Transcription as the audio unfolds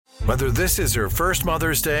Whether this is her first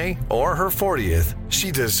Mother's Day or her 40th, she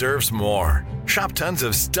deserves more. Shop tons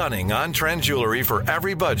of stunning on-trend jewelry for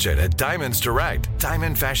every budget at Diamonds Direct.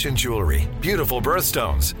 Diamond fashion jewelry, beautiful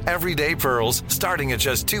birthstones, everyday pearls starting at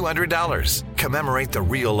just $200. Commemorate the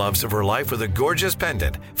real loves of her life with a gorgeous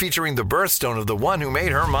pendant featuring the birthstone of the one who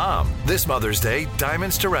made her mom. This Mother's Day,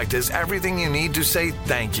 Diamonds Direct is everything you need to say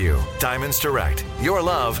thank you. Diamonds Direct. Your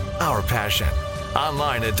love, our passion.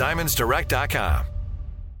 Online at diamondsdirect.com.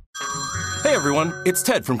 Hey everyone, it's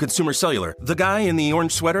Ted from Consumer Cellular, the guy in the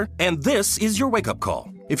orange sweater, and this is your wake-up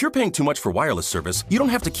call. If you're paying too much for wireless service, you don't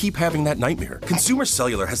have to keep having that nightmare. Consumer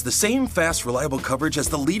Cellular has the same fast, reliable coverage as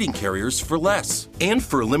the leading carriers for less. And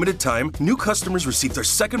for a limited time, new customers receive their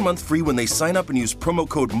second month free when they sign up and use promo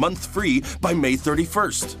code MONTHFREE by May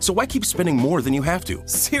 31st. So why keep spending more than you have to?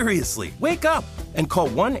 Seriously, wake up and call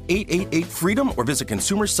 1-888-FREEDOM or visit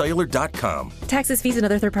consumercellular.com. Taxes, fees, and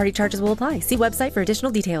other third-party charges will apply. See website for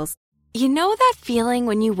additional details. You know that feeling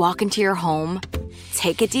when you walk into your home,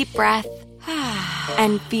 take a deep breath,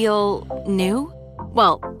 and feel new?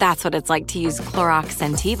 Well, that's what it's like to use Clorox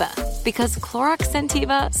Scentiva. Because Clorox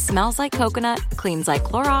Scentiva smells like coconut, cleans like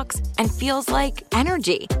Clorox, and feels like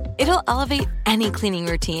energy. It'll elevate any cleaning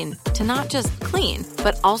routine to not just clean,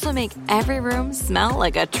 but also make every room smell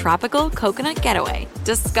like a tropical coconut getaway.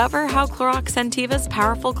 Discover how Clorox Scentiva's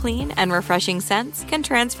powerful clean and refreshing scents can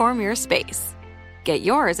transform your space. Get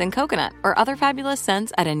yours in coconut or other fabulous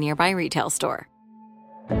scents at a nearby retail store.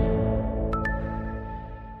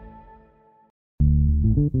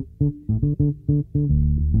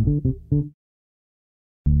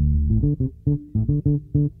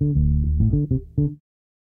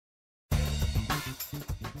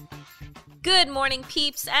 Good morning,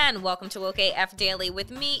 peeps, and welcome to Woke AF Daily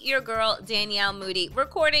with me, your girl, Danielle Moody,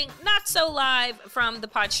 recording not so live from the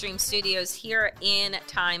Podstream Studios here in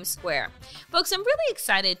Times Square. Folks, I'm really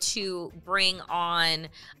excited to bring on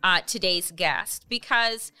today's guest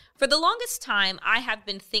because for the longest time, I have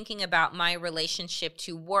been thinking about my relationship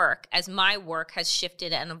to work as my work has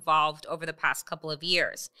shifted and evolved over the past couple of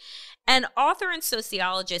years. And author and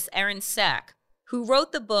sociologist Aaron Sech, who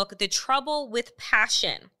wrote the book, The Trouble with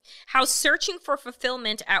Passion, How Searching for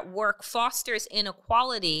Fulfillment at Work Fosters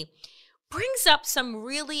Inequality, brings up some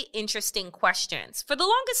really interesting questions. For the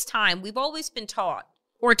longest time, we've always been taught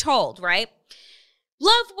or told, right?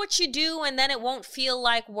 Love what you do and then it won't feel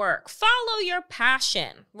like work. Follow your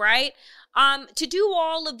passion, right? To do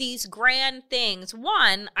all of these grand things,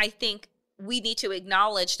 one, I think we need to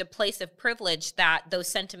acknowledge the place of privilege that those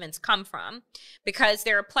sentiments come from, because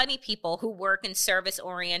there are plenty of people who work in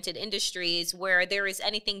service-oriented industries where there is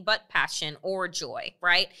anything but passion or joy,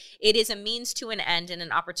 right? It is a means to an end and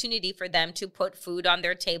an opportunity for them to put food on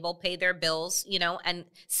their table, pay their bills, and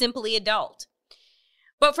simply adult.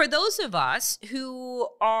 But for those of us who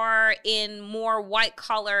are in more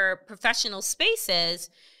white-collar professional spaces,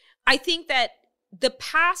 I think that the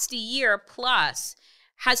past year plus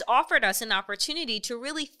has offered us an opportunity to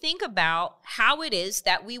really think about how it is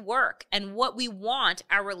that we work and what we want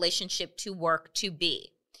our relationship to work to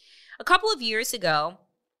be. A couple of years ago,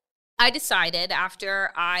 I decided,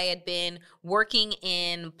 after I had been working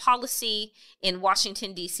in policy in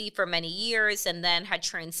Washington, D.C. for many years and then had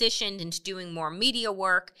transitioned into doing more media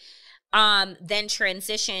work, then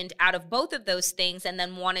transitioned out of both of those things and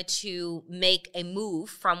then wanted to make a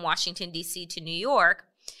move from Washington, D.C. to New York,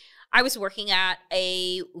 I was working at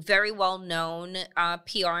a very well-known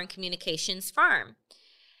PR and communications firm.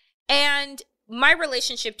 And my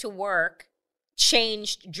relationship to work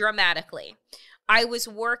changed dramatically. I was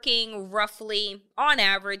working roughly, on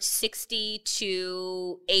average, 60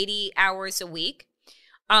 to 80 hours a week.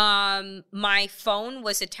 My phone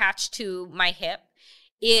was attached to my hip.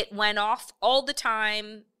 It went off all the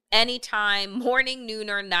time, anytime, morning, noon,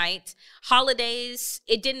 or night. Holidays,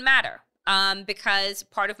 it didn't matter. Because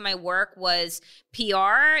part of my work was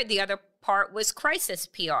PR, the other part was crisis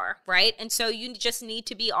PR, right? And so you just need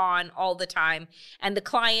to be on all the time, and the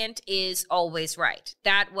client is always right.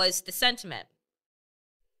 That was the sentiment.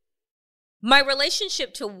 My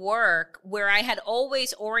relationship to work, where I had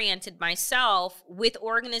always oriented myself with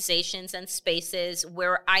organizations and spaces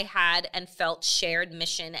where I had and felt shared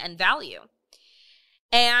mission and value.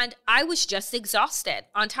 And I was just exhausted,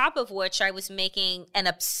 on top of which I was making an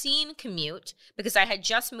obscene commute because I had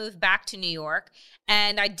just moved back to New York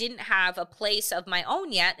and I didn't have a place of my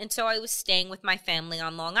own yet, and so I was staying with my family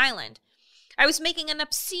on Long Island. I was making an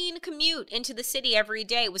obscene commute into the city every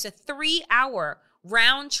day. It was a 3-hour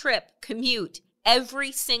round trip commute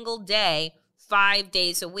every single day, 5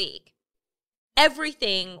 days a week.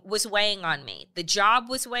 everything was weighing on me. The job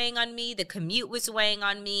was weighing on me. The commute was weighing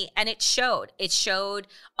on me. And it showed. It showed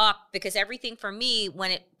up because everything for me, when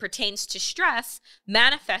it pertains to stress,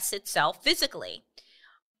 manifests itself physically.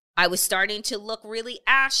 I was starting to look really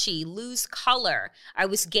ashy, lose color. I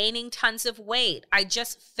was gaining tons of weight. I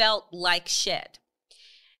just felt like shit.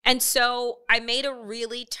 And so I made a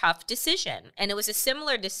really tough decision. And it was a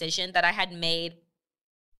similar decision that I had made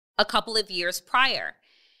a couple of years prior.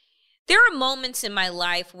 There are moments in my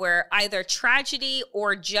life where either tragedy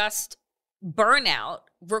or just burnout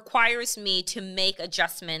requires me to make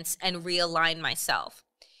adjustments and realign myself.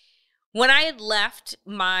 When I had left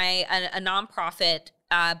a nonprofit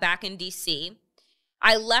back in DC,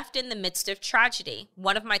 I left in the midst of tragedy.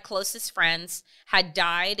 One of my closest friends had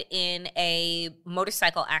died in a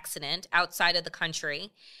motorcycle accident outside of the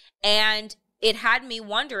country, and it had me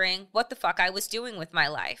wondering what the fuck I was doing with my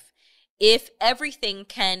life. If everything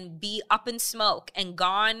can be up in smoke and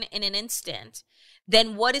gone in an instant,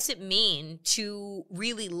 then what does it mean to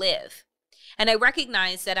really live? And I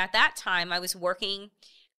recognized that at that time I was working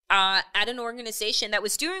at an organization that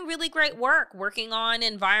was doing really great work, working on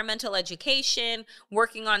environmental education,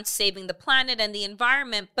 working on saving the planet and the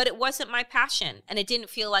environment, but it wasn't my passion and it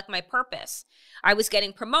didn't feel like my purpose. I was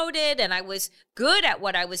getting promoted and I was good at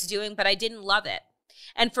what I was doing, but I didn't love it.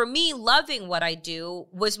 And for me, loving what I do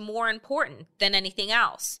was more important than anything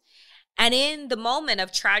else. And in the moment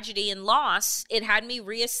of tragedy and loss, it had me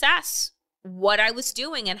reassess what I was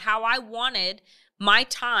doing and how I wanted my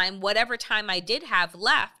time, whatever time I did have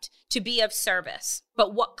left, to be of service.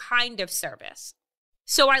 But what kind of service?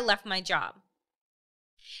 So I left my job.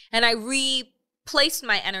 And I replaced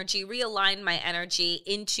my energy, realigned my energy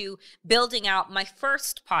into building out my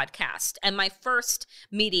first podcast and my first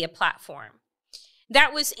media platform.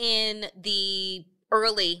 That was in the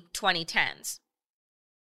early 2010s.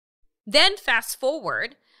 Then fast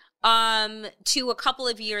forward to a couple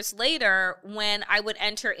of years later when I would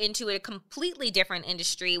enter into a completely different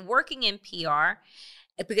industry, working in PR,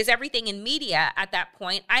 because everything in media at that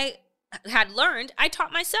point I had learned, I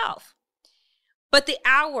taught myself. But the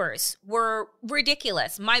hours were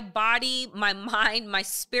ridiculous. My body, my mind, my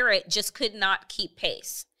spirit just could not keep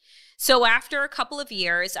pace. So after a couple of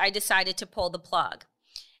years, I decided to pull the plug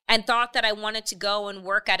and thought that I wanted to go and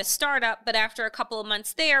work at a startup, but after a couple of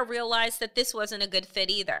months there, realized that this wasn't a good fit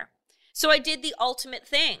either. So I did the ultimate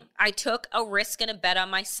thing. I took a risk and a bet on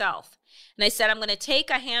myself. And I said, I'm going to take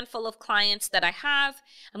a handful of clients that I have.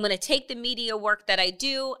 I'm going to take the media work that I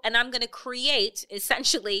do, and I'm going to create,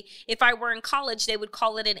 essentially, if I were in college, they would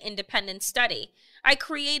call it an independent study. I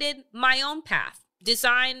created my own path,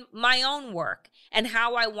 designed my own work, and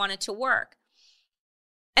how I wanted to work.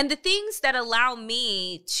 And the things that allow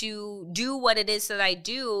me to do what it is that I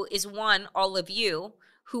do is, one, all of you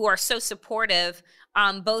who are so supportive,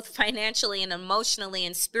 both financially and emotionally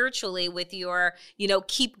and spiritually with your,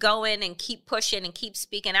 keep going and keep pushing and keep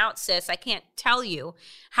speaking out, sis. I can't tell you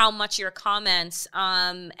how much your comments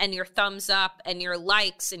and your thumbs up and your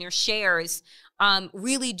likes and your shares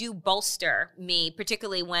really do bolster me,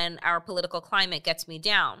 particularly when our political climate gets me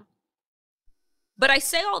down. But I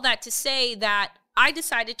say all that to say that I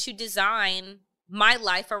decided to design my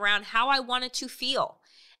life around how I wanted to feel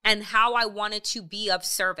and how I wanted to be of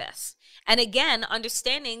service. And again,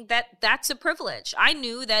 understanding that that's a privilege. I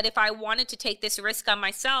knew that if I wanted to take this risk on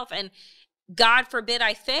myself and God forbid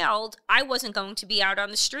I failed, I wasn't going to be out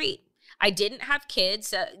on the street. I didn't have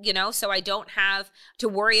kids, so I don't have to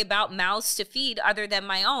worry about mouths to feed other than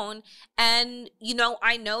my own. And,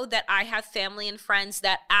 I know that I have family and friends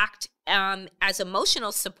that act as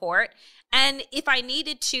emotional support. And if I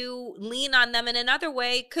needed to lean on them in another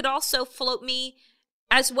way, could also float me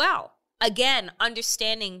as well. Again,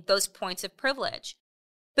 understanding those points of privilege.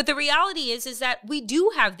 But the reality is that we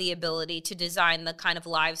do have the ability to design the kind of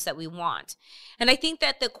lives that we want. And I think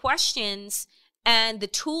that the questions and the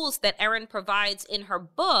tools that Erin provides in her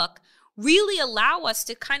book really allow us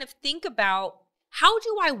to kind of think about, how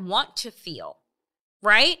do I want to feel,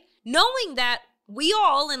 right? Knowing that we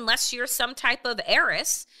all, unless you're some type of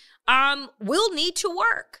heiress, will need to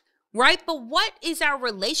work, right? But what is our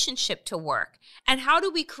relationship to work? And how do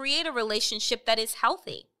we create a relationship that is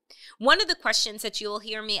healthy? One of the questions that you'll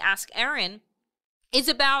hear me ask Erin is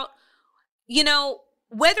about,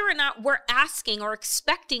 whether or not we're asking or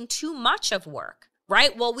expecting too much of work,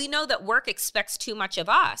 right? Well, we know that work expects too much of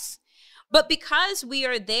us. But because we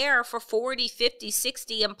are there for 40, 50,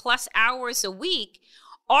 60 and plus hours a week,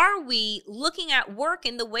 are we looking at work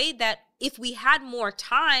in the way that if we had more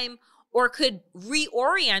time or could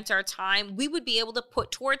reorient our time, we would be able to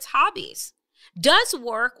put towards hobbies? Does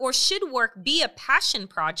work or should work be a passion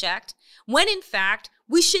project when in fact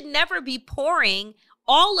we should never be pouring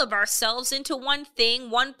all of ourselves into one thing,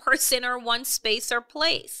 one person, or one space or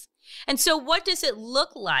place? And so what does it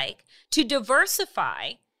look like to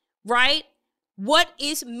diversify, right? What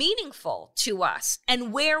is meaningful to us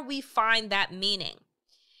and where we find that meaning?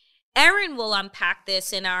 Erin will unpack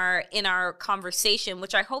this in our conversation,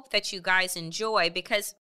 which I hope that you guys enjoy,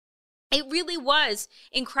 because it really was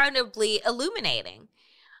incredibly illuminating.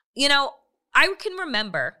 You know, I can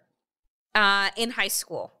remember in high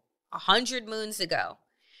school, 100 moons ago,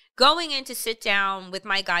 going in to sit down with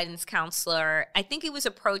my guidance counselor. I think it was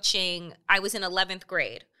approaching, I was in 11th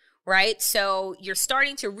grade, right? So you're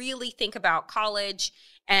starting to really think about college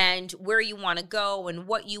and where you want to go and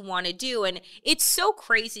what you want to do. And it's so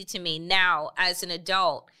crazy to me now as an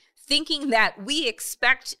adult, thinking that we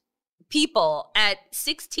expect people at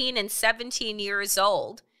 16 and 17 years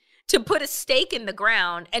old to put a stake in the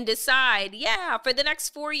ground and decide, yeah, for the next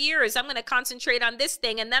 4 years, I'm going to concentrate on this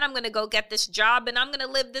thing, and then I'm going to go get this job, and I'm going to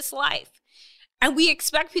live this life. And we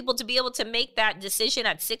expect people to be able to make that decision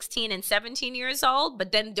at 16 and 17 years old,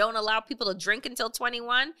 but then don't allow people to drink until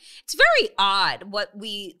 21. It's very odd what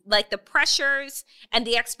we, like, the pressures and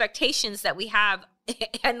the expectations that we have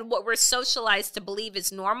and what we're socialized to believe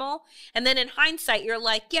is normal. And then in hindsight, you're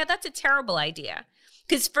like, yeah, that's a terrible idea.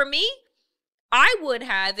 Because for me, I would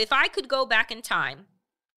have, if I could go back in time,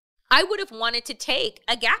 I would have wanted to take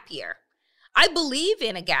a gap year. I believe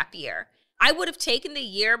in a gap year. I would have taken the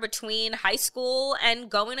year between high school and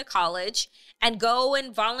going to college and go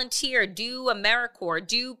and volunteer, do AmeriCorps,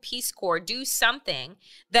 do Peace Corps, do something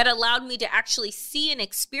that allowed me to actually see and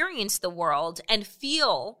experience the world and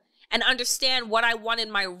feel and understand what I wanted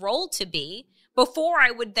my role to be before I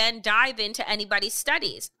would then dive into anybody's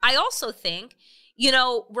studies. I also think, you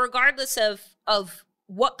know, regardless of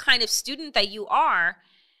what kind of student that you are,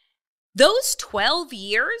 those 12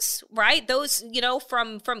 years, right? Those, you know,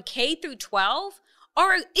 from K through 12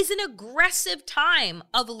 is an aggressive time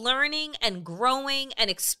of learning and growing and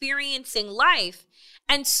experiencing life.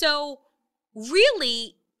 And so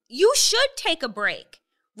really, you should take a break,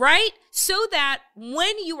 right? So that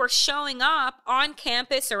when you are showing up on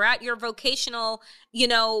campus or at your vocational, you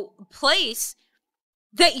know, place,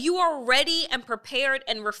 that you are ready and prepared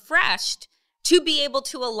and refreshed to be able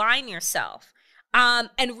to align yourself.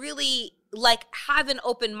 And really, like, have an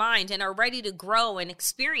open mind and are ready to grow and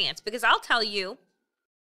experience. Because I'll tell you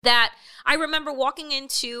that I remember walking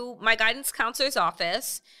into my guidance counselor's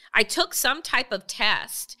office. I took some type of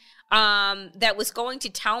test that was going to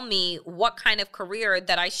tell me what kind of career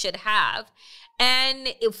that I should have. And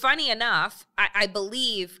funny enough, I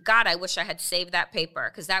believe, God, I wish I had saved that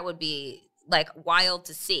paper, because that would be like wild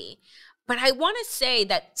to see. But I want to say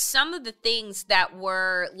that some of the things that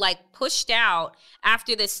were like pushed out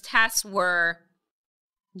after this test were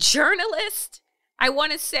journalist, I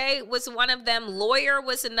want to say, was one of them. Lawyer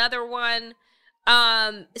was another one.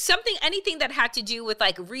 Anything that had to do with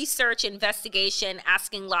like research, investigation,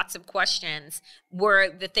 asking lots of questions were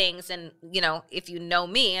the things. And, you know, if you know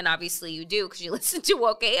me, and obviously you do because you listen to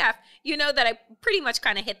Woke AF, you know that I pretty much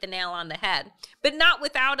kind of hit the nail on the head, but not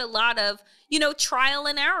without a lot of, you know, trial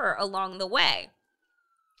and error along the way.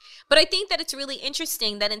 But I think that it's really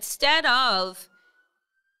interesting that instead of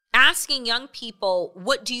asking young people,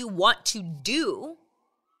 what do you want to do?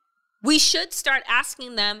 We should start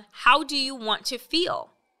asking them, how do you want to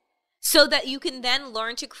feel? So that you can then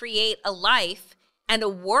learn to create a life and a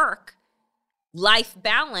work-life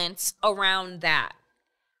balance around that,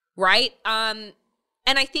 right? And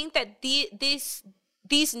I think that these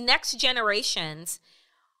next generations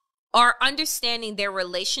are understanding their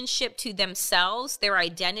relationship to themselves, their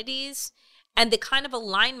identities, and the kind of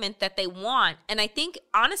alignment that they want. And I think,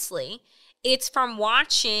 honestly, it's from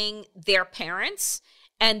watching their parents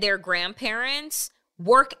and their grandparents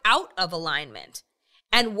work out of alignment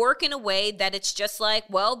and work in a way that it's just like,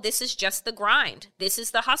 well, this is just the grind. This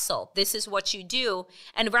is the hustle. This is what you do.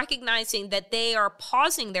 And recognizing that they are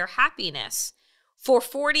pausing their happiness for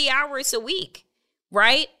 40 hours a week,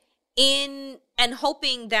 right? And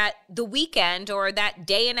hoping that the weekend or that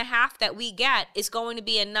day and a half that we get is going to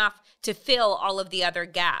be enough to fill all of the other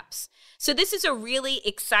gaps. So this is a really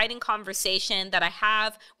exciting conversation that I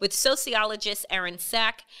have with sociologist Erin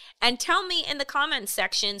Seck. And tell me in the comments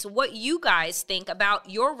sections what you guys think about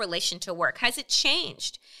your relation to work. Has it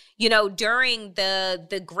changed, you know, during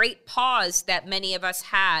the great pause that many of us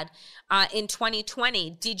had in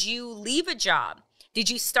 2020? Did you leave a job? Did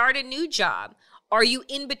you start a new job? Are you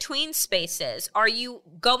in between spaces? Are you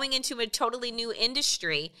going into a totally new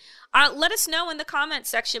industry? Let us know in the comment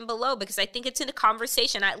section below, because I think it's in a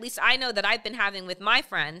conversation, at least I know that I've been having with my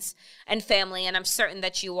friends and family, and I'm certain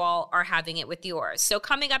that you all are having it with yours. So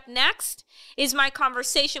coming up next is my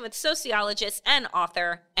conversation with sociologist and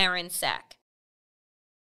author Erin Seck.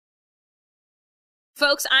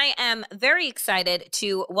 Folks, I am very excited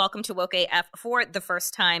to welcome to Woke AF for the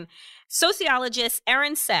first time sociologist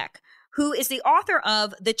Erin Seck, who is the author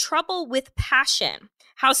of The Trouble with Passion: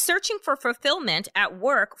 How Searching for Fulfillment at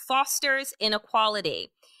Work Fosters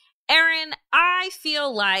Inequality. Erin, I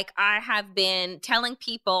feel like I have been telling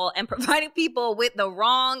people and providing people with the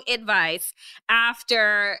wrong advice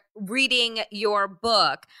after reading your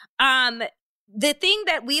book. The thing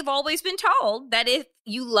that we've always been told, that if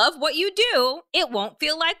you love what you do, it won't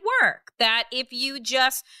feel like work. That if you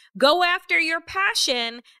just go after your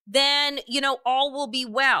passion, then, all will be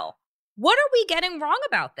well. What are we getting wrong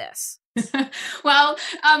about this? Well,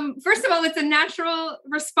 first of all, it's a natural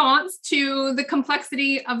response to the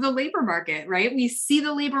complexity of the labor market, right? We see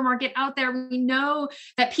the labor market out there. We know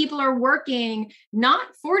that people are working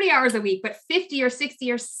not 40 hours a week, but 50 or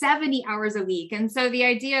 60 or 70 hours a week. And so the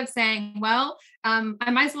idea of saying, well,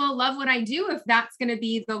 I might as well love what I do if that's going to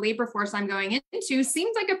be the labor force I'm going into,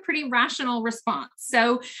 seems like a pretty rational response.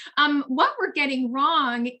 So what we're getting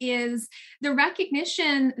wrong is the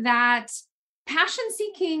recognition that passion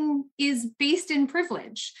seeking is based in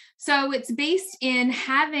privilege. So it's based in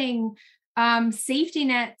having safety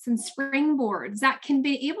nets and springboards that can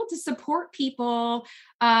be able to support people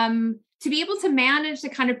to be able to manage the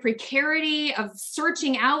kind of precarity of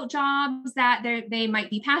searching out jobs that they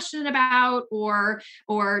might be passionate about, or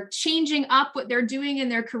changing up what they're doing in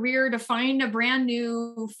their career to find a brand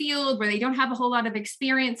new field where they don't have a whole lot of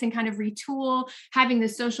experience, and kind of retool, having the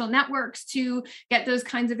social networks to get those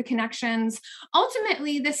kinds of connections.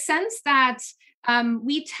 Ultimately, the sense that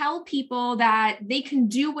we tell people that they can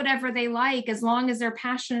do whatever they like as long as they're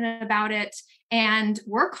passionate about it and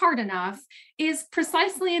work hard enough is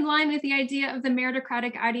precisely in line with the idea of the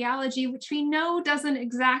meritocratic ideology, which we know doesn't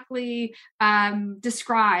exactly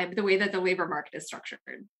describe the way that the labor market is structured.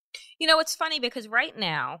 It's funny because right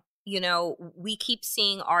now, we keep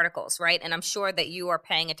seeing articles, right? And I'm sure that you are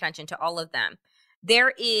paying attention to all of them.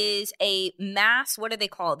 There is a mass, what do they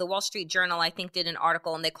call it? The Wall Street Journal, I think, did an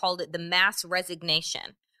article, and they called it the mass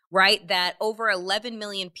resignation, right? That over 11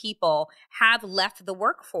 million people have left the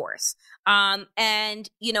workforce.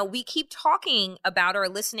 We keep talking about, or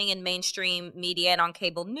listening in mainstream media and on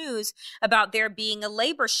cable news, about there being a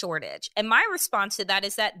labor shortage. And my response to that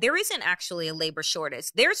is that there isn't actually a labor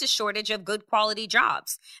shortage. There's a shortage of good quality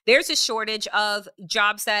jobs. There's a shortage of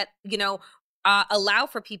jobs that, allow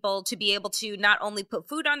for people to be able to not only put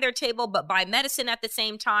food on their table, but buy medicine at the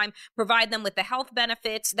same time, provide them with the health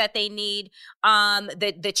benefits that they need,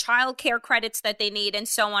 the child care credits that they need, and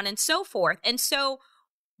so on and so forth. And so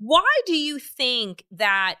why do you think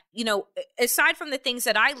that, aside from the things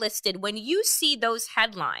that I listed, when you see those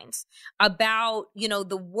headlines about,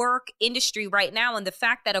 the work industry right now, and the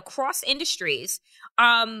fact that across industries,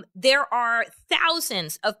 there are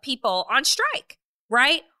thousands of people on strike,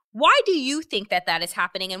 right? Why do you think that is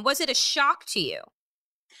happening? And was it a shock to you?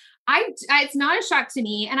 It's not a shock to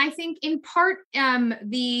me. And I think in part,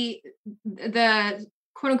 the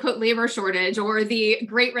quote unquote labor shortage, or the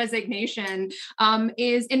great resignation,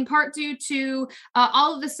 is in part due to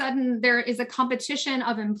all of a sudden there is a competition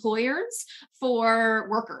of employers for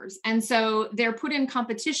workers. And so they're put in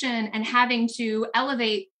competition and having to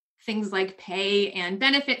elevate things like pay and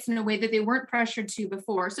benefits in a way that they weren't pressured to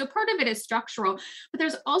before. So part of it is structural, but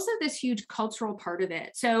there's also this huge cultural part of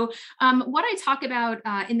it. So what I talk about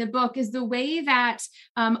in the book is the way that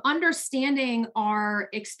understanding our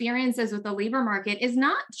experiences with the labor market is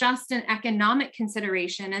not just an economic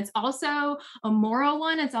consideration. It's also a moral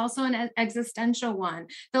one. It's also an existential one.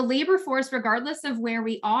 The labor force, regardless of where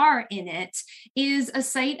we are in it, is a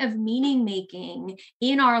site of meaning making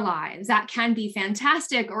in our lives that can be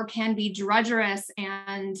fantastic or can be drudgerous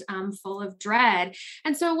and full of dread.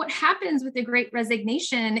 And so what happens with the Great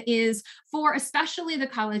Resignation is, for especially the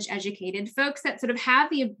college educated folks that sort of have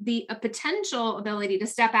the potential ability to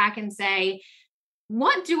step back and say,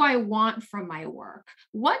 what do I want from my work?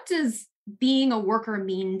 What does being a worker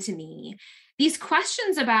mean to me? These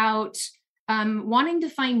questions about wanting to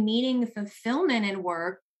find meaning, fulfillment in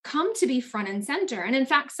work come to be front and center. And in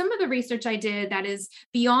fact, some of the research I did that is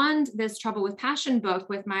beyond this Trouble with Passion book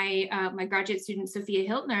with my my graduate student, Sophia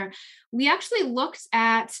Hiltner, we actually looked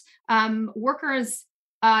at workers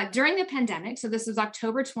during the pandemic. So this was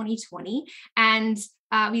October 2020. And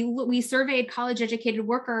we surveyed college-educated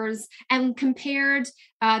workers and compared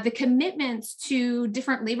the commitments to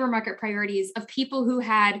different labor market priorities of people who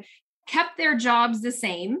had kept their jobs the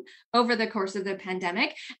same over the course of the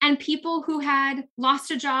pandemic and people who had lost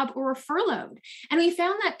a job or were furloughed. And we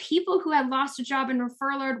found that people who had lost a job and were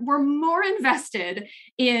furloughed were more invested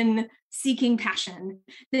in seeking passion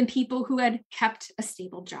than people who had kept a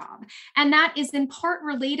stable job. And that is in part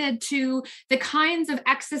related to the kinds of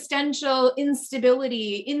existential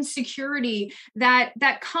instability, insecurity that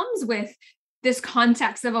comes with this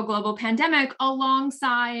context of a global pandemic,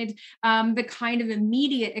 alongside the kind of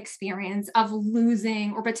immediate experience of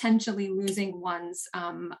losing or potentially losing one's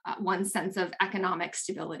sense of economic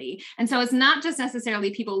stability. And so it's not just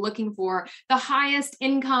necessarily people looking for the highest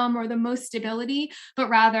income or the most stability, but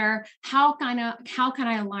rather how can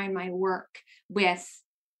I align my work with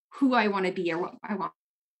who I want to be or what I want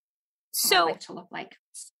my life to look like.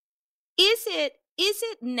 Is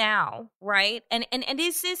it now, right? And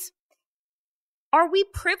is this, are we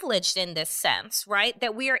privileged in this sense, right?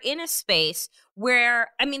 That we are in a space where,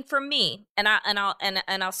 I mean, for me, and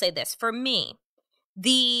I'll say this, for me,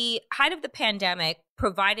 the height of the pandemic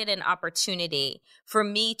provided an opportunity for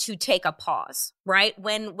me to take a pause, right?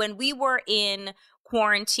 When we were in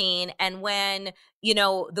quarantine and when,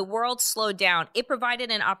 the world slowed down, it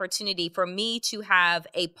provided an opportunity for me to have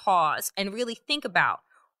a pause and really think about,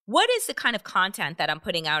 what is the kind of content that I'm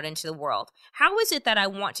putting out into the world? How is it that I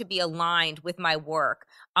want to be aligned with my work?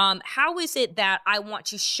 How is it that I want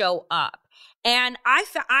to show up? And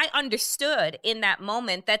I understood in that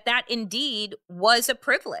moment that indeed was a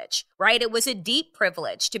privilege, right? It was a deep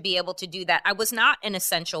privilege to be able to do that. I was not an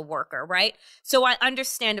essential worker, right? So I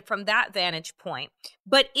understand it from that vantage point.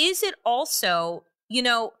 But is it also,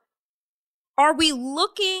 are we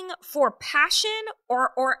looking for passion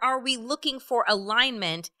or are we looking for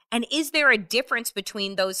alignment? And is there a difference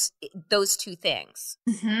between those two things?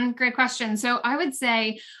 Mm-hmm. Great question. So I would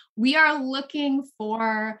say we are looking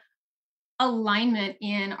for alignment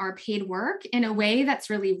in our paid work in a way that's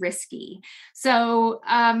really risky. So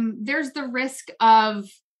there's the risk of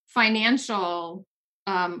financial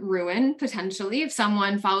ruin potentially if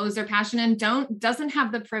someone follows their passion and doesn't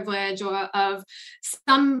have the privilege of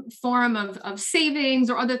some form of savings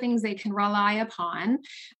or other things they can rely upon.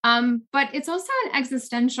 But it's also an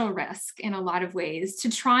existential risk in a lot of ways to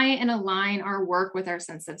try and align our work with our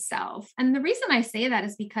sense of self. And the reason I say that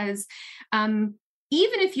is because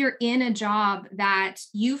even if you're in a job that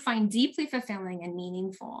you find deeply fulfilling and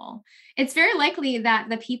meaningful, it's very likely that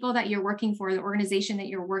the people that you're working for, the organization that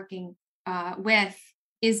you're working with,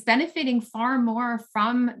 is benefiting far more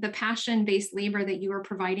from the passion-based labor that you are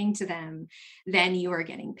providing to them than you are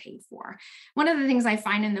getting paid for. One of the things I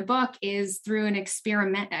find in the book is through an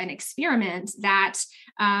experiment that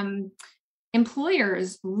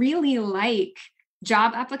employers really like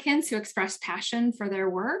job applicants who express passion for their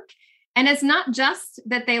work. And it's not just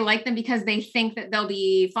that they like them because they think that they'll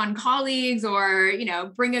be fun colleagues or,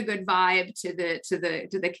 bring a good vibe to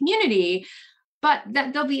the community, but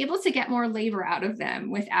that they'll be able to get more labor out of them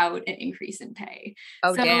without an increase in pay.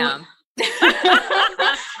 Oh, so, damn.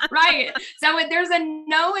 Right. So there's a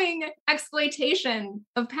knowing exploitation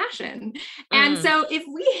of passion. And so if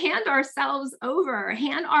we hand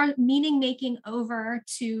our meaning making over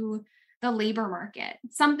to the labor market,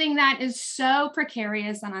 something that is so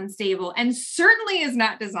precarious and unstable and certainly is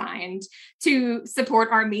not designed to support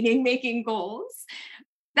our meaning making goals,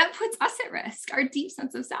 that puts us at risk, our deep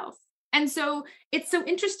sense of self. And so it's so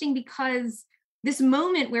interesting because this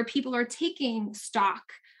moment where people are taking stock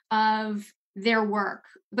of their work,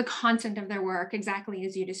 the content of their work, exactly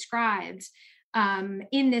as you described,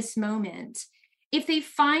 in this moment, if they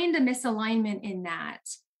find a misalignment in that,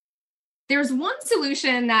 there's one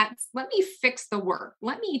solution that's, let me fix the work.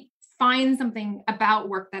 Let me find something about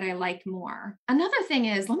work that I like more. Another thing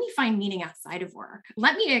is, let me find meaning outside of work.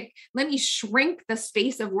 Let me shrink the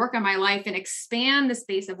space of work in my life and expand the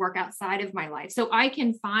space of work outside of my life so I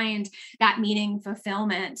can find that meaning,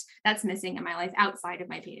 fulfillment that's missing in my life outside of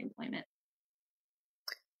my paid employment.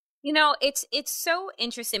 It's so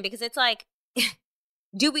interesting because it's like,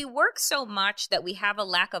 do we work so much that we have a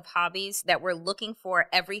lack of hobbies that we're looking for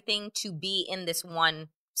everything to be in this one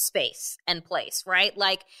space and place, right?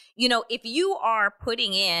 Like, if you are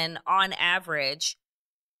putting in on average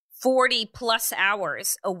 40 plus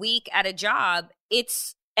hours a week at a job,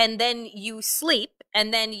 and then you sleep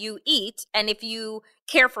and then you eat. And if you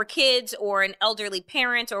care for kids or an elderly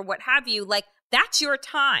parent or what have you, like that's your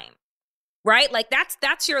time, right? Like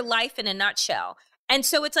that's your life in a nutshell. And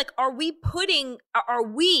so it's like, are we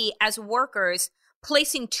as workers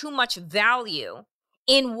placing too much value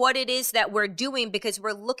in what it is that we're doing, because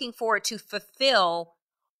we're looking forward to fulfill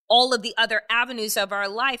all of the other avenues of our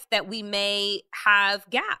life that we may have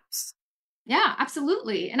gaps. Yeah,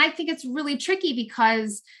 absolutely. And I think it's really tricky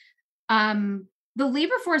because the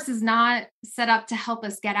labor force is not set up to help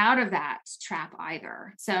us get out of that trap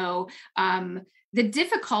either. So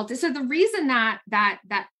the reason that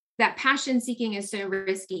passion seeking is so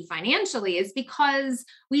risky financially is because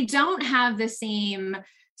we don't have the same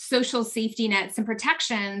social safety nets and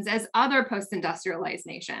protections as other post-industrialized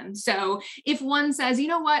nations. So if one says, you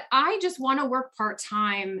know what, I just want to work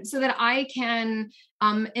part-time so that I can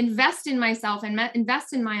invest in myself and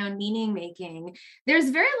invest in my own meaning making, there's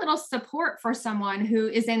very little support for someone who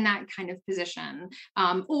is in that kind of position,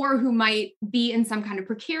 or who might be in some kind of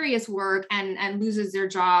precarious work and loses their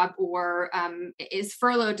job, or is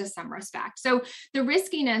furloughed to some respect. So the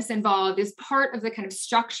riskiness involved is part of the kind of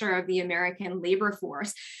structure of the American labor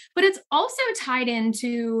force, but it's also tied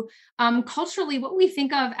into culturally what we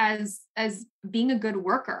think of as being a good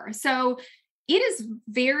worker. So it is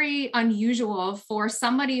very unusual for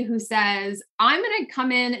somebody who says, I'm going to come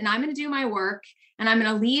in and I'm going to do my work and I'm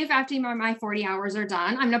going to leave after my 40 hours are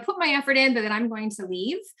done. I'm going to put my effort in, but then I'm going to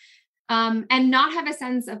leave. And not have a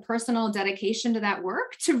sense of personal dedication to that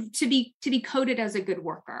work to be coded as a good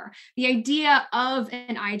worker. The idea of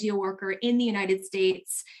an ideal worker in the United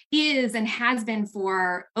States is and has been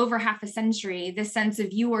for over half a century, the sense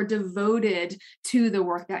of you are devoted to the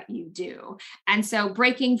work that you do. And so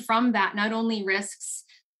breaking from that not only risks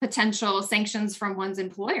potential sanctions from one's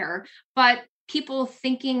employer, but people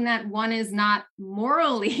thinking that one is not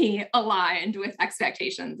morally aligned with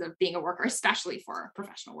expectations of being a worker, especially for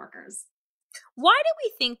professional workers. Why do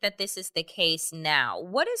we think that this is the case now?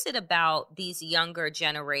 What is it about these younger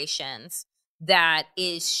generations that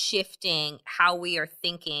is shifting how we are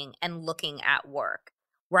thinking and looking at work?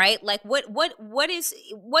 Right? Like what is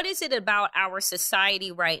it about our society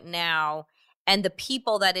right now and the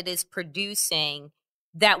people that it is producing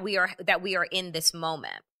that we are in this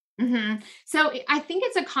moment? Mm-hmm. So I think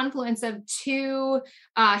it's a confluence of two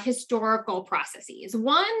historical processes.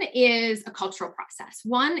 One is a cultural process.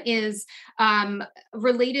 One is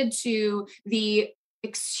related to the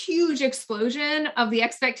huge explosion of the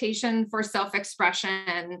expectation for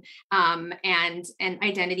self-expression and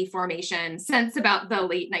identity formation since about the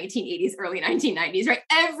late 1980s, early 1990s, right?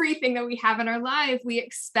 Everything that we have in our life, we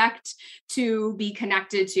expect to be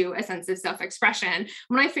connected to a sense of self-expression.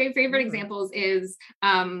 One of my favorite examples is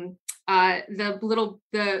the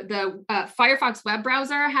Firefox web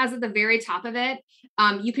browser has at the very top of it,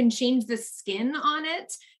 you can change the skin on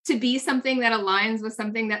it to be something that aligns with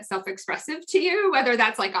something that's self-expressive to you, whether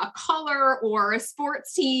that's like a color or a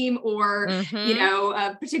sports team or,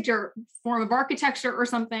 a particular form of architecture or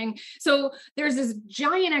something. So there's this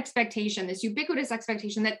giant expectation, this ubiquitous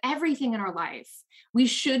expectation that everything in our life, we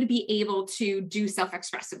should be able to do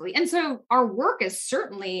self-expressively. And so our work is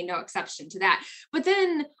certainly no exception to that. But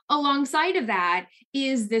then alongside of that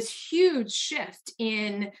is this huge shift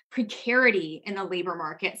in precarity in the labor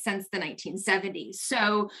market since the 1970s.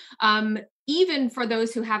 So even for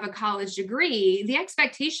those who have a college degree, the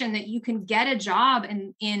expectation that you can get a job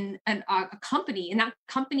in a company, and that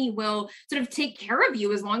company will sort of take care of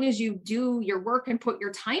you as long as you do your work and put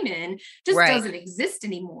your time in, just doesn't exist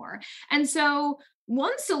anymore. And so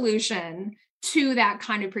one solution to that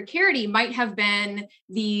kind of precarity might have been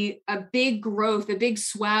a big growth, a big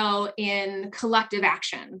swell in collective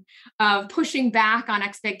action of pushing back on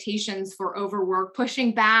expectations for overwork,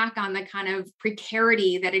 pushing back on the kind of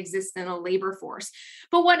precarity that exists in a labor force.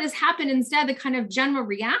 But what has happened instead, the kind of general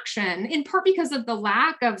reaction, in part because of the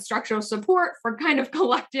lack of structural support for kind of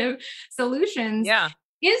collective solutions,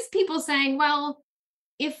 is people saying, well,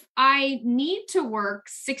 if I need to work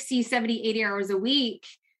 60, 70, 80 hours a week,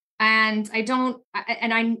 and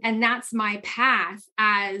that's my path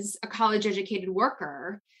as a college educated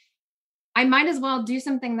worker, I might as well do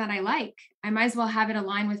something that I like. I might as well have it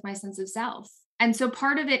align with my sense of self. And so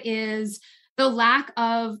part of it is the lack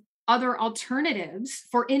of other alternatives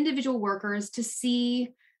for individual workers to see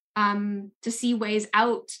ways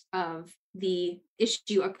out of the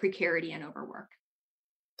issue of precarity and overwork.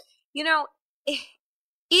 You know,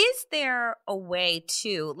 is there a way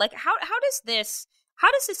to, like, how does this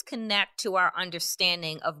connect to our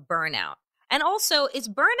understanding of burnout? And also, is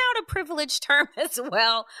burnout a privileged term as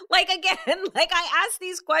well? Like, again, like I ask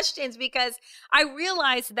these questions because I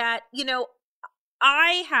realize that,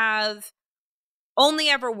 I have only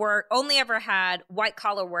ever had white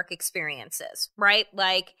collar work experiences, right?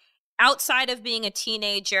 Like, outside of being a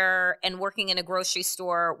teenager and working in a grocery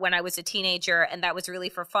store when I was a teenager, and that was really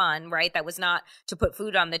for fun, right? That was not to put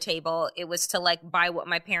food on the table. It was to like buy what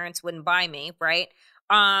my parents wouldn't buy me, right?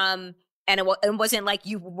 And it wasn't like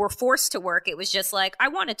you were forced to work. It was just like, I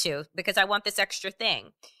wanted to because I want this extra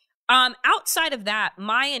thing. Outside of that,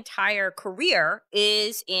 my entire career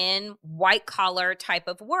is in white collar type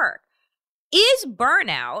of work. Is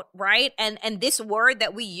burnout, right? And this word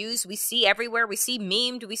that we use, we see everywhere. We see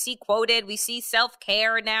memed, we see quoted, we see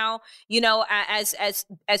self-care now,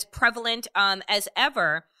 as prevalent as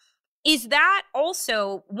ever. Is that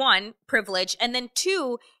also, one, privilege? And then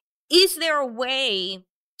two, is there a way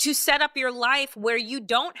to set up your life where you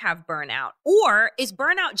don't have burnout? Or is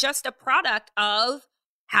burnout just a product of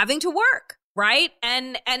having to work, right?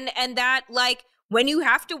 And that, like, when you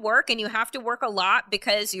have to work, and you have to work a lot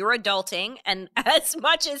because you're adulting, and as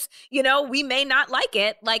much as, we may not like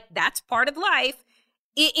it, like, that's part of life.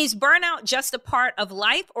 Is burnout just a part of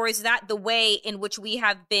life, or is that the way in which we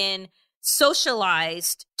have been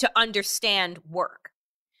socialized to understand work?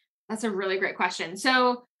 That's a really great question.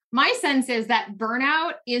 So my sense is that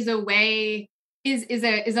burnout is a way, is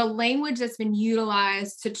a language that's been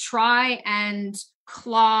utilized to try and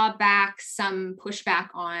claw back some pushback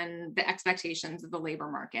on the expectations of the labor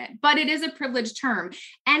market. But it is a privileged term.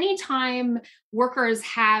 Anytime workers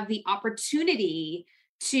have the opportunity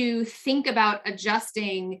to think about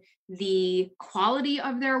adjusting the quality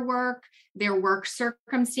of their work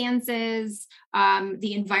circumstances,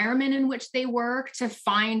 the environment in which they work, to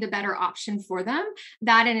find a better option for them,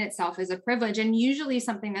 that in itself is a privilege, and usually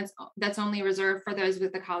something that's only reserved for those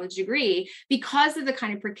with a college degree, because of the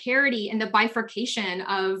kind of precarity and the bifurcation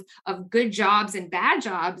of good jobs and bad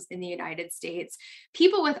jobs in the United States.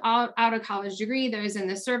 People without a college degree, those in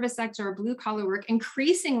the service sector or blue collar work,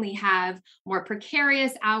 increasingly have more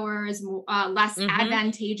precarious hours, less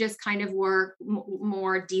advantageous kind of work,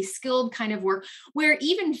 more de-skilled kind of work, where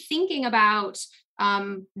even thinking about,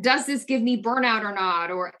 does this give me burnout or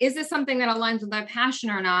not? Or is this something that aligns with my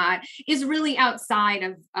passion or not, is really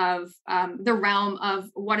outside of the realm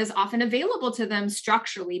of what is often available to them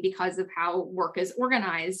structurally because of how work is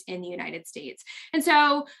organized in the United States. And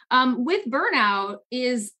so with burnout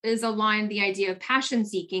is aligned the idea of passion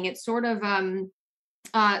seeking. It's sort of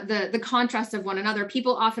the contrast of one another.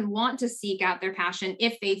 People often want to seek out their passion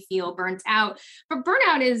if they feel burnt out, but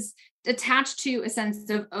burnout is attached to a sense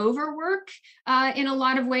of overwork in a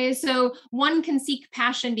lot of ways. So one can seek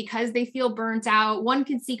passion because they feel burnt out. One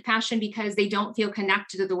can seek passion because they don't feel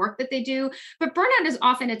connected to the work that they do. But burnout is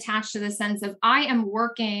often attached to the sense of, I am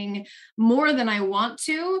working more than I want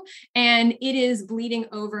to, and it is bleeding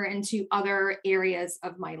over into other areas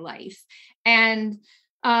of my life. And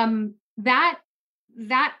that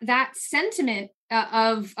sentiment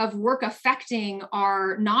of work affecting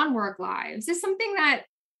our non-work lives is something that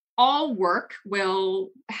all work will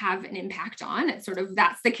have an impact on. It's sort of,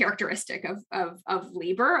 that's the characteristic of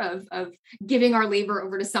labor, of giving our labor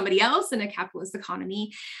over to somebody else in a capitalist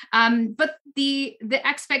economy. But the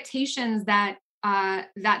expectations that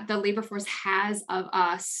the labor force has of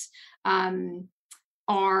us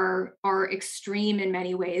are extreme in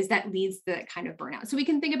many ways. That leads to that kind of burnout. So we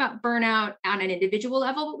can think about burnout on an individual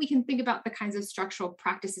level, but we can think about the kinds of structural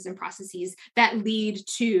practices and processes that lead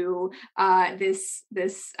to this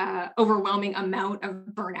overwhelming amount of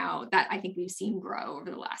burnout that I think we've seen grow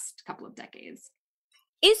over the last couple of decades.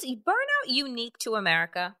 Is burnout unique to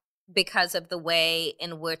America because of the way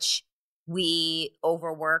in which we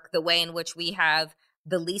overwork, the way in which we have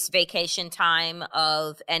the least vacation time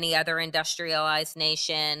of any other industrialized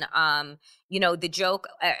nation? The joke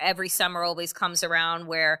every summer always comes around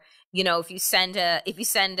where, if you send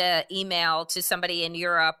a email to somebody in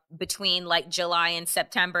Europe between like July and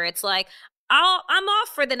September, it's like, I'm off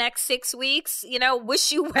for the next 6 weeks,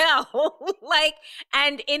 wish you well.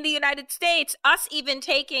 And in the United States, us even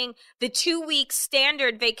taking the 2-week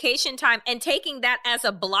standard vacation time and taking that as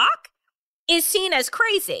a block is seen as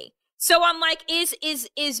crazy. So I'm like, is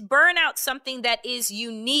burnout something that is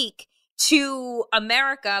unique to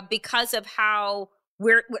America because of how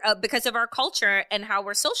because of our culture and how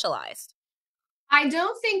we're socialized? I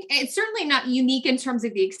don't think it's certainly not unique in terms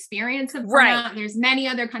of the experience of burnout. Right. There's many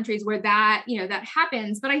other countries where that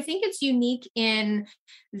happens, but I think it's unique in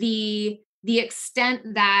the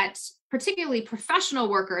extent that particularly professional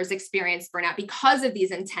workers experience burnout because of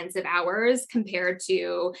these intensive hours compared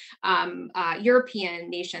to European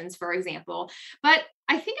nations, for example. But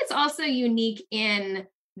I think it's also unique in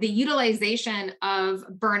the utilization of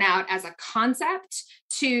burnout as a concept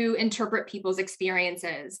to interpret people's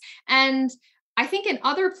experiences. And I think in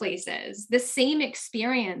other places, the same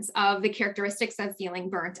experience of the characteristics of feeling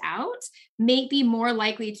burnt out may be more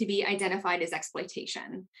likely to be identified as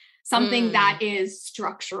exploitation, something that is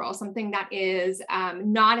structural, something that is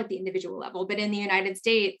not at the individual level. But in the United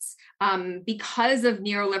States, because of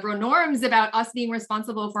neoliberal norms about us being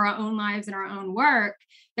responsible for our own lives and our own work,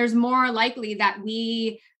 there's more likely that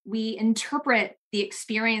we interpret the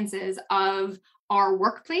experiences of our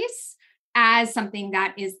workplace as something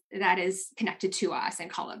that is connected to us and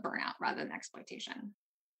call it burnout rather than exploitation.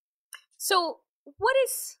 So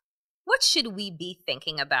what should we be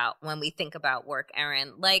thinking about when we think about work,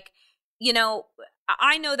 Erin? Like,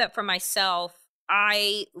 I know that for myself,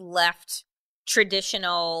 I left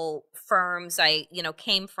traditional firms. I,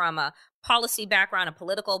 came from a policy background, a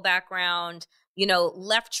political background,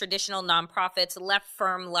 left traditional nonprofits, left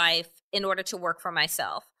firm life in order to work for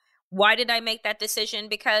myself. Why did I make that decision?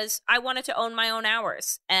 Because I wanted to own my own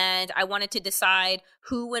hours and I wanted to decide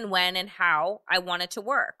who and when and how I wanted to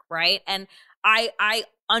work, right? And I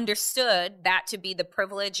understood that to be the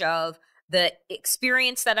privilege of the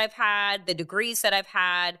experience that I've had, the degrees that I've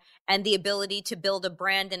had, and the ability to build a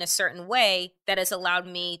brand in a certain way that has allowed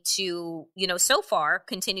me to, so far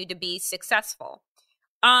continue to be successful.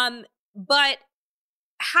 But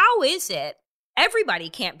how is it? Everybody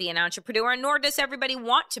can't be an entrepreneur, nor does everybody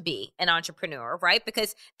want to be an entrepreneur, right?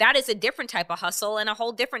 Because that is a different type of hustle and a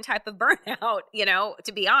whole different type of burnout,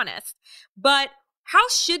 to be honest. But how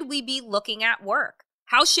should we be looking at work?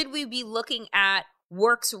 How should we be looking at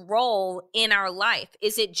work's role in our life?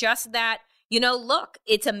 Is it just that, look,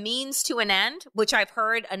 it's a means to an end, which I've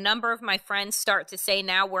heard a number of my friends start to say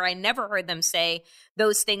now, where I never heard them say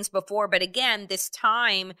those things before. But again, this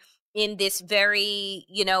time in this very,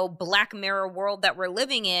 Black Mirror world that we're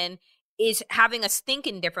living in is having us think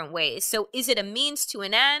in different ways. So is it a means to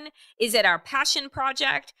an end? Is it our passion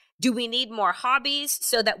project? Do we need more hobbies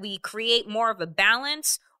so that we create more of a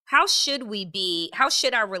balance? How should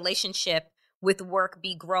our relationship with work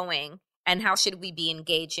be growing? And how should we be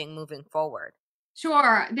engaging moving forward?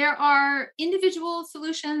 Sure. There are individual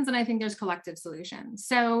solutions and I think there's collective solutions.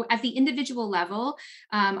 So at the individual level,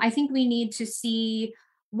 I think we need to see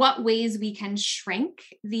what ways we can shrink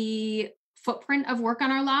the footprint of work on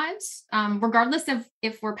our lives, regardless of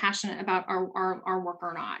if we're passionate about our work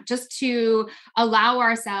or not, just to allow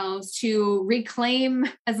ourselves to reclaim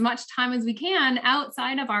as much time as we can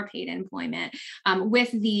outside of our paid employment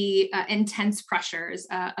with the intense pressures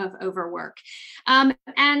of overwork.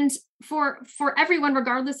 And for everyone,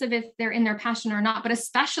 regardless of if they're in their passion or not, but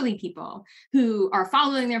especially people who are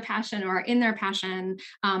following their passion or are in their passion,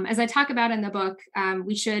 as I talk about in the book,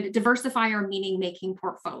 we should diversify our meaning-making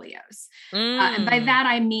portfolios. And by that,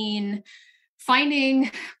 I mean finding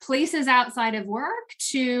places outside of work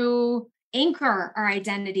to anchor our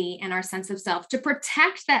identity and our sense of self, to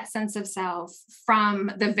protect that sense of self from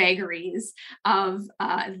the vagaries of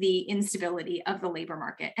the instability of the labor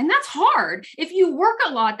market. And that's hard. If you work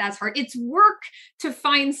a lot, that's hard. It's work to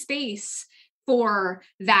find space for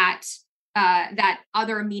that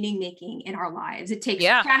other meaning making in our lives. It takes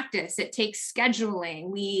practice. It takes scheduling.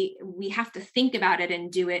 We have to think about it and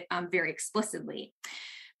do it very explicitly.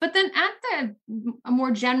 But then at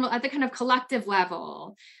the kind of collective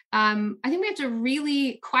level, I think we have to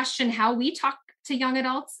really question how we talk to young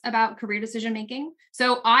adults about career decision-making.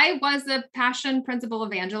 So I was a passion principal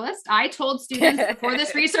evangelist. I told students before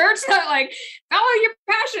this research, like, follow your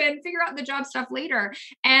passion, figure out the job stuff later.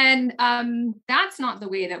 And that's not the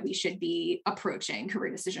way that we should be approaching career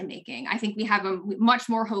decision-making. I think we have a much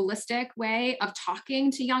more holistic way of talking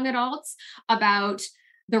to young adults about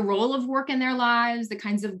the role of work in their lives, the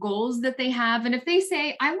kinds of goals that they have. And if they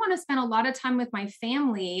say, I want to spend a lot of time with my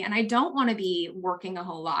family and I don't want to be working a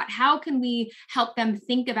whole lot, how can we help them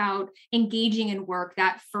think about engaging in work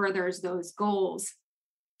that furthers those goals?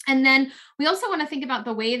 And then we also want to think about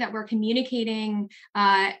the way that we're communicating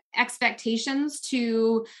expectations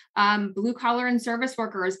to blue collar and service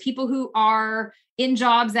workers, people who are in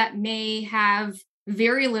jobs that may have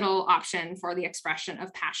very little option for the expression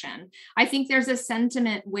of passion. I think there's a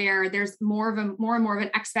sentiment where there's more and more of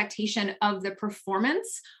an expectation of the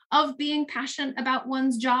performance of being passionate about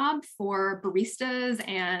one's job for baristas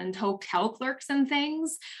and hotel clerks and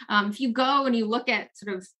things. If you go and you look at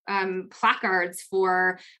sort of placards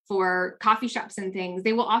for coffee shops and things,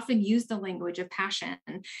 they will often use the language of passion.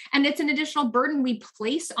 And it's an additional burden we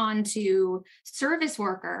place onto service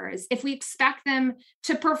workers if we expect them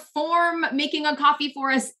to perform making a coffee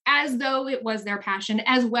for us as though it was their passion,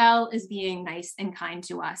 as well as being nice and kind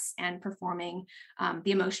to us and performing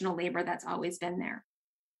the emotional labor that's always been there.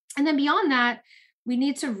 And then beyond that, we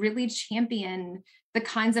need to really champion the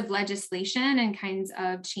kinds of legislation and kinds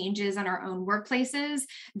of changes in our own workplaces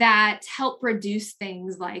that help reduce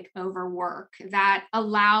things like overwork, that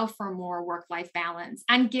allow for more work-life balance,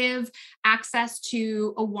 and give access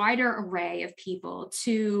to a wider array of people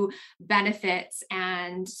to benefits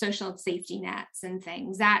and social safety nets and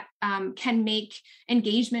things that can make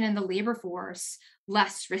engagement in the labor force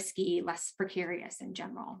less risky, less precarious in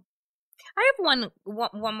general. I have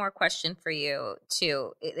one more question for you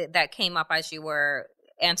too, that came up as you were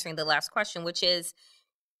answering the last question, which is,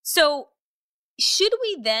 so should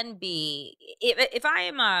we then be, if I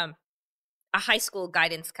am a high school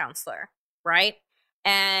guidance counselor, right?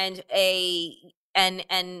 And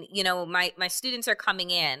you know, my students are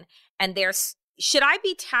coming in, and should I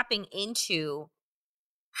be tapping into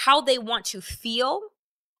how they want to feel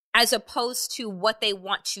as opposed to what they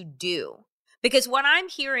want to do? Because what I'm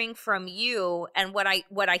hearing from you, and what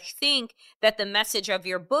I think that the message of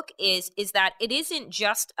your book is that it isn't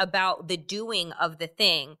just about the doing of the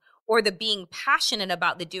thing or the being passionate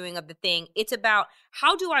about the doing of the thing. It's about,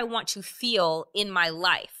 how do I want to feel in my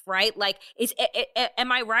life, right? Like,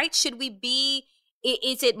 am I right?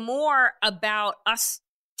 Is it more about us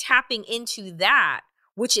tapping into that,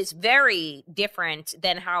 which is very different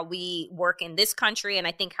than how we work in this country, and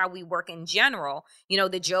I think how we work in general? You know,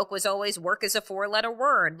 the joke was always work is a 4-letter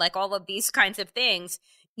word, like all of these kinds of things.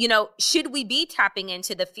 You know, should we be tapping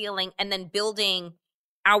into the feeling and then building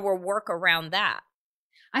our work around that?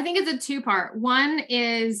 I think it's a two-part. One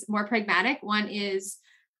is more pragmatic. One is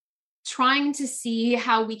trying to see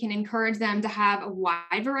how we can encourage them to have a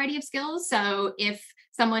wide variety of skills. So if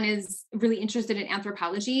someone is really interested in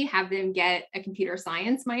anthropology, have them get a computer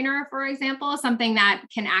science minor, for example, something that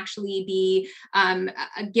can actually be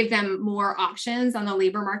give them more options on the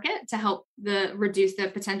labor market to help reduce the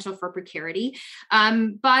potential for precarity.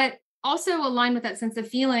 But also align with that sense of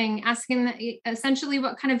feeling, asking essentially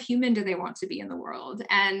what kind of human do they want to be in the world,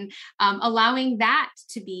 and allowing that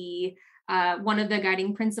to be one of the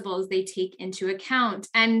guiding principles they take into account,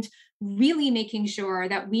 and really making sure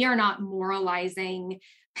that we are not moralizing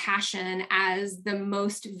passion as the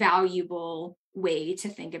most valuable way to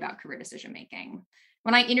think about career decision making.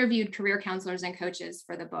 When I interviewed career counselors and coaches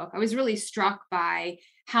for the book, I was really struck by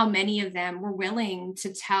how many of them were willing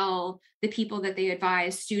to tell the people that they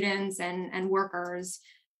advise, students and workers,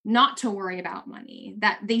 not to worry about money,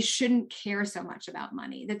 that they shouldn't care so much about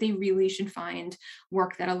money, that they really should find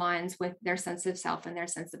work that aligns with their sense of self and their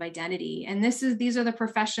sense of identity. And these are the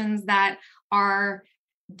professions that are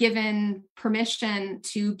given permission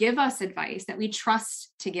to give us advice, that we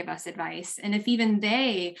trust to give us advice. And if even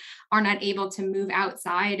they are not able to move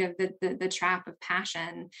outside of the trap of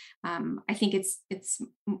passion, I think it's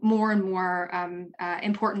more and more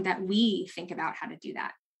important that we think about how to do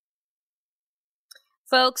that.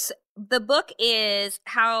 Folks, the book is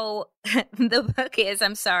The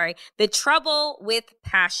Trouble with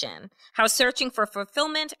Passion, How Searching for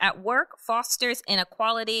Fulfillment at Work Fosters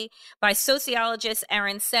Inequality, by sociologist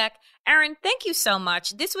Aaron Seck. Aaron, thank you so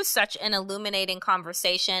much. This was such an illuminating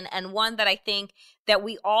conversation, and one that I think that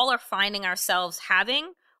we all are finding ourselves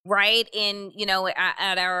having, right? In, you know,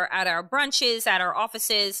 at our brunches, at our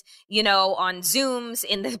offices, you know, on Zooms,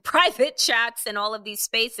 in the private chats, and all of these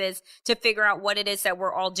spaces, to figure out what it is that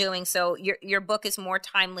we're all doing. So your book is more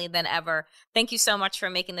timely than ever. Thank you so much for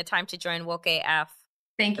making the time to join Woke AF.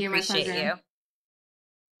 Thank you. Appreciate my pleasure. you.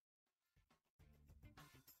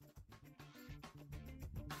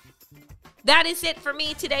 That is it for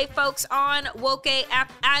me today, folks, on Woke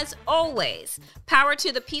AF. As always, power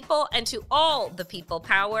to the people, and to all the people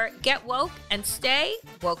power. Get woke and stay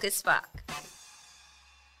woke as fuck.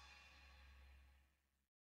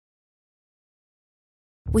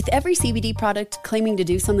 With every CBD product claiming to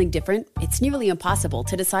do something different, it's nearly impossible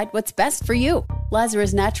to decide what's best for you.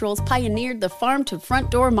 Lazarus Naturals pioneered the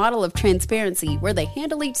farm-to-front-door model of transparency, where they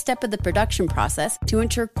handle each step of the production process to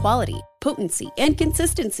ensure quality, potency, and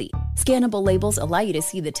consistency. Scannable labels allow you to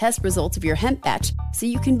see the test results of your hemp batch, so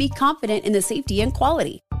you can be confident in the safety and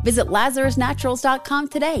quality. Visit LazarusNaturals.com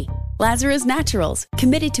today. Lazarus Naturals,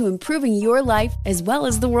 committed to improving your life as well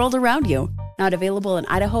as the world around you. Not available in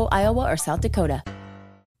Idaho, Iowa, or South Dakota.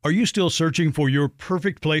 Are you still searching for your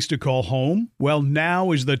perfect place to call home? Well, now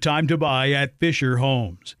is the time to buy at Fisher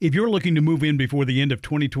Homes. If you're looking to move in before the end of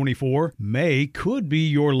 2024, May could be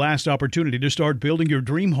your last opportunity to start building your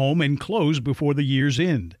dream home and close before the year's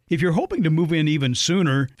end. If you're hoping to move in even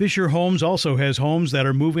sooner, Fisher Homes also has homes that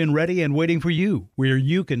are move-in ready and waiting for you, where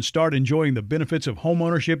you can start enjoying the benefits of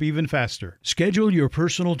homeownership even faster. Schedule your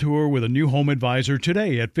personal tour with a new home advisor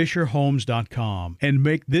today at FisherHomes.com and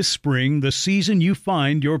make this spring the season you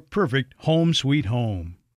find your perfect home sweet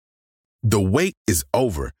home. The wait is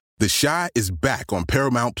over. The Chi is back on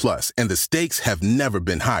Paramount Plus, and the stakes have never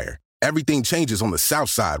been higher. Everything changes on the South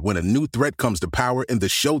Side when a new threat comes to power in the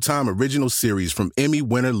Showtime original series from Emmy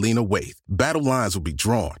winner Lena Waithe. Battle lines will be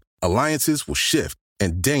drawn, alliances will shift,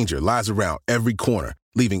 and danger lies around every corner,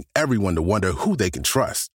 leaving everyone to wonder who they can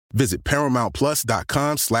trust. Visit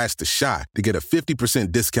ParamountPlus.com/The Chi to get a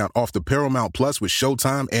 50% discount off the Paramount Plus with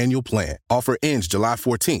Showtime annual plan. Offer ends July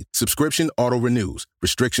 14th. Subscription auto-renews.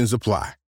 Restrictions apply.